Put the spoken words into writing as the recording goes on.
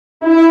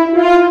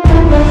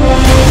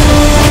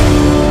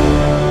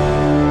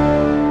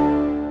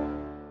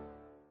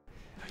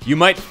You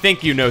might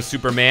think you know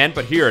Superman,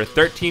 but here are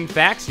 13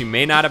 facts you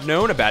may not have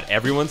known about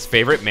everyone's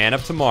favorite man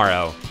of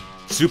tomorrow.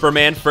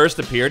 Superman first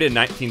appeared in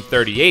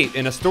 1938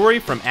 in a story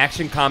from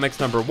Action Comics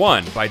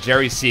 #1 by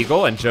Jerry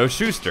Siegel and Joe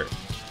Shuster.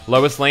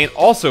 Lois Lane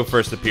also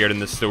first appeared in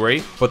the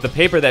story, but the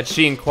paper that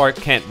she and Clark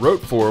Kent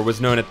wrote for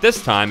was known at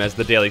this time as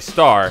the Daily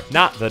Star,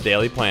 not the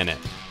Daily Planet.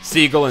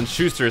 Siegel and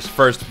Shuster's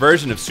first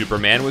version of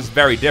Superman was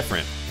very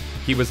different.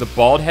 He was a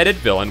bald-headed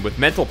villain with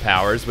mental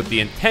powers with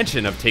the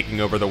intention of taking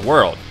over the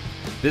world.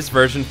 This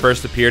version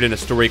first appeared in a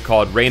story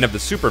called Reign of the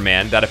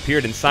Superman that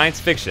appeared in Science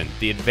Fiction,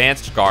 The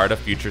Advanced Guard of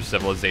Future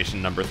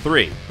Civilization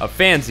 #3, a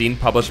fanzine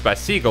published by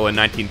Siegel in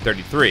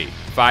 1933,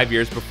 5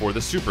 years before the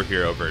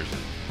superhero version.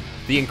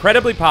 The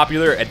incredibly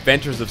popular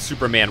Adventures of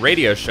Superman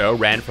radio show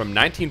ran from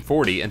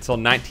 1940 until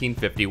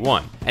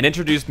 1951, and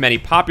introduced many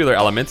popular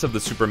elements of the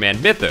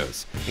Superman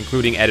mythos,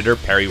 including editor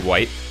Perry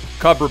White,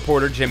 Cub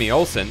reporter Jimmy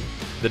Olsen,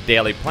 the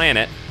Daily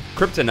Planet,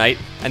 Kryptonite,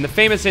 and the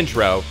famous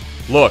intro,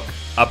 "Look,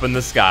 up in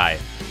the sky."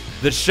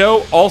 The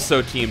show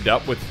also teamed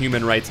up with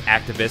human rights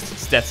activist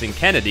Stetson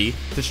Kennedy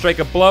to strike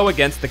a blow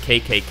against the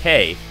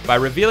KKK by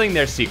revealing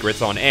their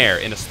secrets on air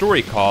in a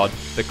story called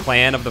The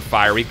Clan of the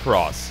Fiery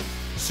Cross.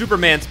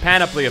 Superman's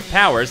panoply of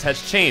powers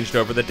has changed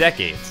over the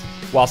decades.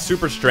 While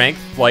super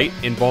strength, flight,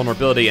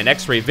 invulnerability, and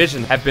X-ray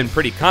vision have been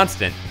pretty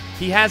constant,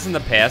 he has in the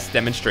past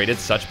demonstrated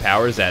such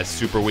powers as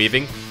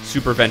superweaving,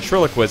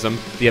 superventriloquism,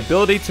 the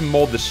ability to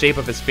mold the shape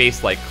of his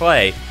face like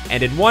clay,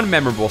 and in one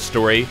memorable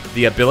story,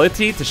 the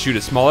ability to shoot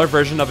a smaller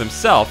version of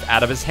himself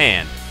out of his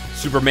hand.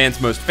 Superman's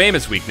most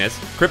famous weakness,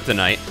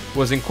 kryptonite,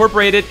 was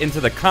incorporated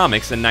into the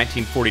comics in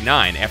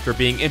 1949 after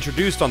being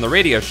introduced on the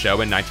radio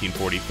show in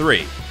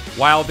 1943.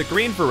 While the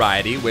green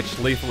variety, which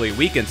lethally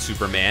weakens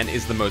Superman,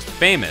 is the most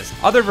famous,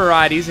 other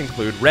varieties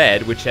include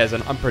red, which has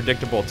an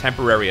unpredictable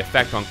temporary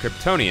effect on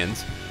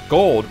Kryptonians,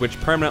 gold, which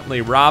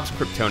permanently robs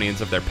Kryptonians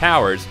of their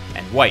powers,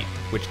 and white,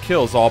 which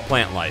kills all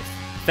plant life.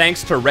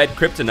 Thanks to red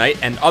kryptonite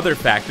and other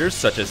factors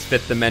such as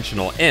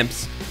fifth-dimensional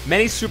imps,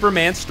 many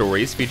Superman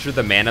stories feature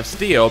the Man of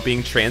Steel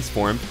being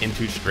transformed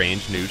into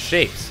strange new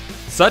shapes.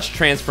 Such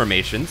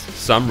transformations,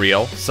 some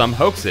real, some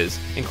hoaxes,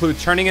 include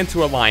turning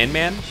into a lion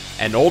man,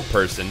 an old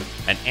person,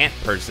 an ant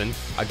person,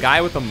 a guy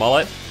with a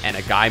mullet, and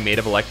a guy made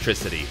of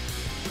electricity.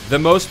 The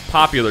most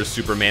popular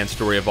Superman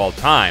story of all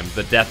time,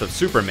 The Death of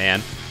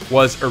Superman,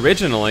 was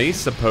originally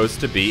supposed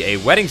to be a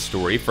wedding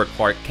story for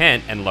Clark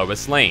Kent and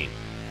Lois Lane.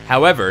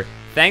 However,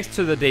 thanks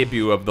to the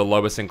debut of the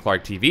Lois and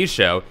Clark TV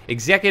show,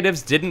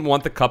 executives didn't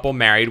want the couple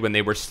married when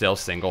they were still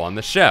single on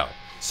the show.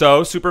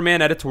 So,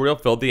 Superman editorial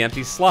filled the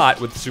empty slot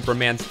with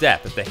Superman's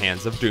death at the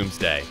hands of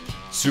Doomsday.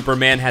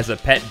 Superman has a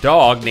pet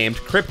dog named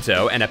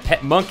Krypto and a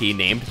pet monkey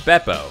named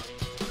Beppo,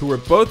 who were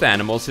both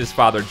animals his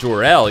father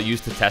Jor-El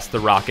used to test the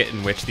rocket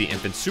in which the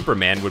infant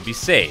Superman would be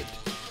saved.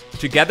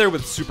 Together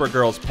with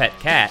Supergirl's pet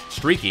cat,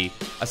 Streaky,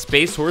 a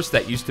space horse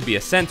that used to be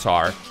a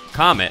centaur,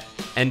 Comet,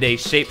 and a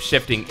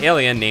shape-shifting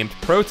alien named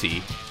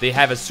Protey, they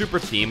have a super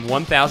team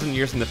 1,000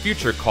 years in the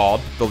future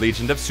called the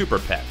Legion of Super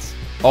Pets.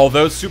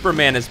 Although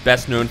Superman is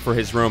best known for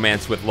his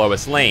romance with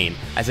Lois Lane,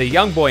 as a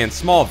young boy in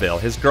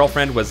Smallville, his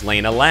girlfriend was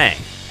Lena Lang,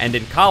 and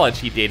in college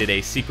he dated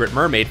a secret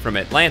mermaid from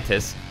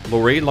Atlantis,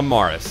 Lori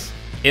Lamaris.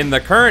 In the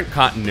current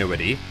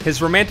continuity,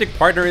 his romantic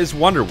partner is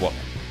Wonder Woman,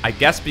 I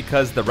guess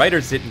because the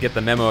writers didn't get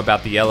the memo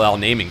about the LL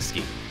naming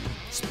scheme.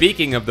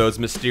 Speaking of those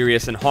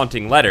mysterious and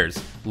haunting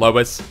letters,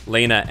 Lois,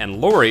 Lena, and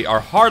Lori are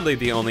hardly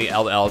the only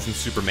LLs in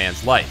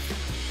Superman's life.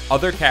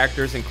 Other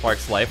characters in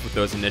Clark's life with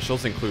those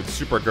initials include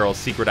Supergirl's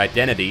secret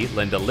identity,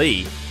 Linda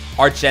Lee,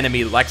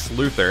 archenemy Lex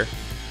Luthor,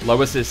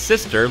 Lois's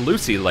sister,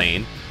 Lucy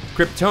Lane,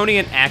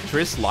 Kryptonian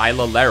actress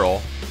Lila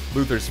Laurel,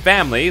 Luthor's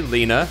family,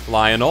 Lena,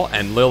 Lionel,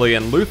 and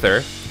Lillian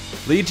Luthor,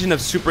 Legion of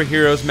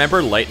Superheroes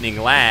member Lightning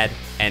Lad,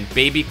 and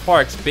Baby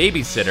Clark's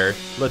babysitter,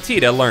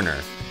 Latita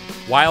Lerner.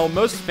 While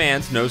most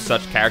fans know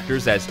such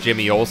characters as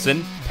Jimmy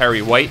Olsen,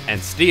 Perry White,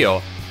 and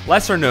Steel,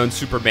 lesser-known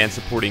Superman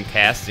supporting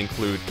casts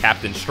include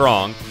Captain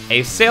Strong,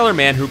 a sailor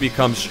man who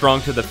becomes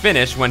strong to the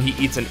finish when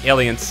he eats an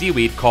alien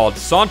seaweed called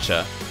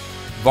Sancha,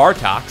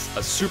 Vartox,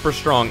 a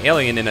super-strong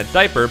alien in a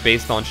diaper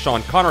based on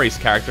Sean Connery's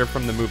character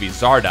from the movie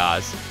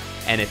Zardoz,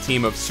 and a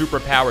team of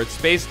super-powered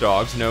space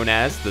dogs known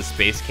as the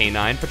Space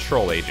K-9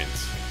 Patrol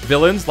Agents.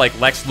 Villains like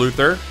Lex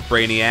Luthor,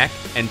 Brainiac,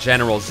 and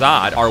General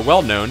Zod are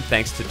well known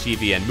thanks to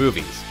TV and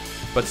movies.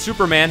 But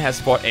Superman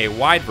has fought a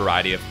wide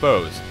variety of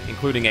foes,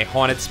 including a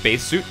haunted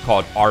spacesuit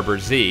called Arbor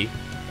Z,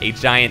 a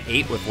giant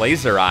ape with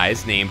laser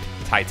eyes named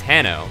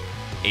Titano,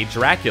 a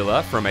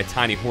Dracula from a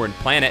tiny horned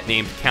planet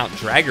named Count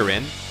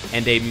Dragarin,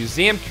 and a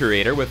museum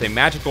curator with a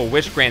magical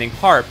wish-granting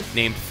harp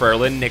named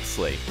Ferlin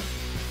Nixley.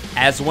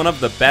 As one of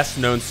the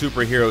best-known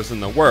superheroes in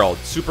the world,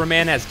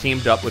 Superman has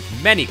teamed up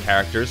with many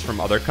characters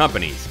from other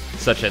companies,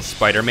 such as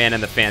Spider-Man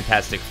and the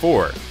Fantastic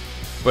Four.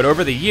 But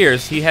over the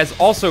years, he has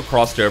also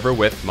crossed over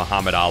with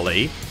Muhammad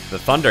Ali, the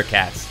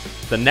Thundercats,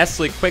 the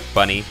Nestle Quick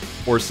Bunny,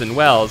 Orson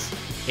Welles,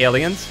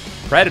 Aliens,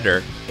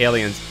 Predator,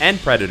 Aliens and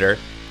Predator,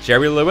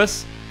 Jerry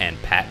Lewis, and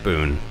Pat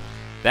Boone.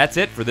 That's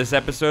it for this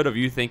episode of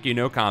You Think You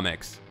Know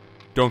Comics.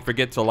 Don't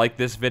forget to like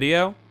this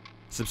video,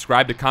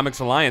 Subscribe to Comics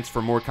Alliance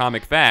for more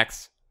comic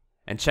facts,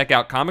 and check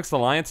out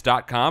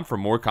comicsalliance.com for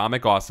more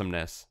comic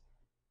awesomeness.